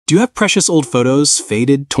Do you have precious old photos,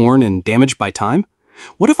 faded, torn, and damaged by time?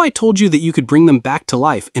 What if I told you that you could bring them back to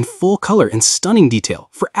life in full color and stunning detail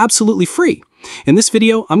for absolutely free? In this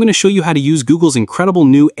video, I'm going to show you how to use Google's incredible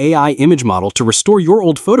new AI image model to restore your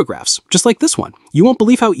old photographs, just like this one. You won't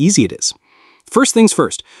believe how easy it is. First things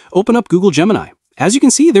first, open up Google Gemini. As you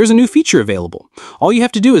can see, there's a new feature available. All you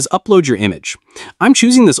have to do is upload your image. I'm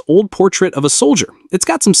choosing this old portrait of a soldier. It's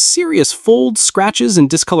got some serious folds, scratches, and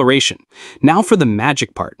discoloration. Now for the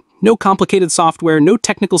magic part. No complicated software, no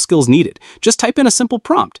technical skills needed. Just type in a simple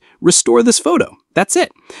prompt, restore this photo. That's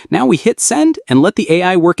it. Now we hit send and let the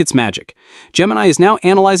AI work its magic. Gemini is now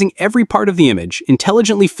analyzing every part of the image,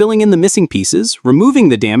 intelligently filling in the missing pieces, removing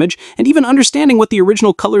the damage, and even understanding what the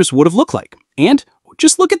original colors would have looked like. And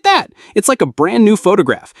just look at that! It's like a brand new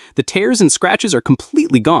photograph. The tears and scratches are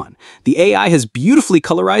completely gone. The AI has beautifully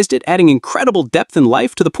colorized it, adding incredible depth and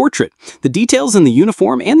life to the portrait. The details in the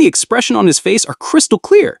uniform and the expression on his face are crystal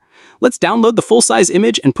clear. Let's download the full-size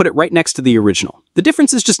image and put it right next to the original. The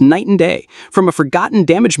difference is just night and day, from a forgotten,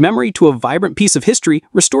 damaged memory to a vibrant piece of history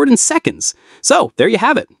restored in seconds. So, there you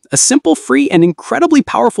have it. A simple, free, and incredibly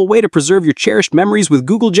powerful way to preserve your cherished memories with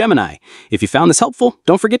Google Gemini. If you found this helpful,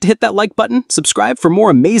 don't forget to hit that like button, subscribe for more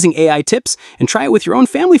amazing AI tips, and try it with your own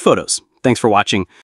family photos. Thanks for watching.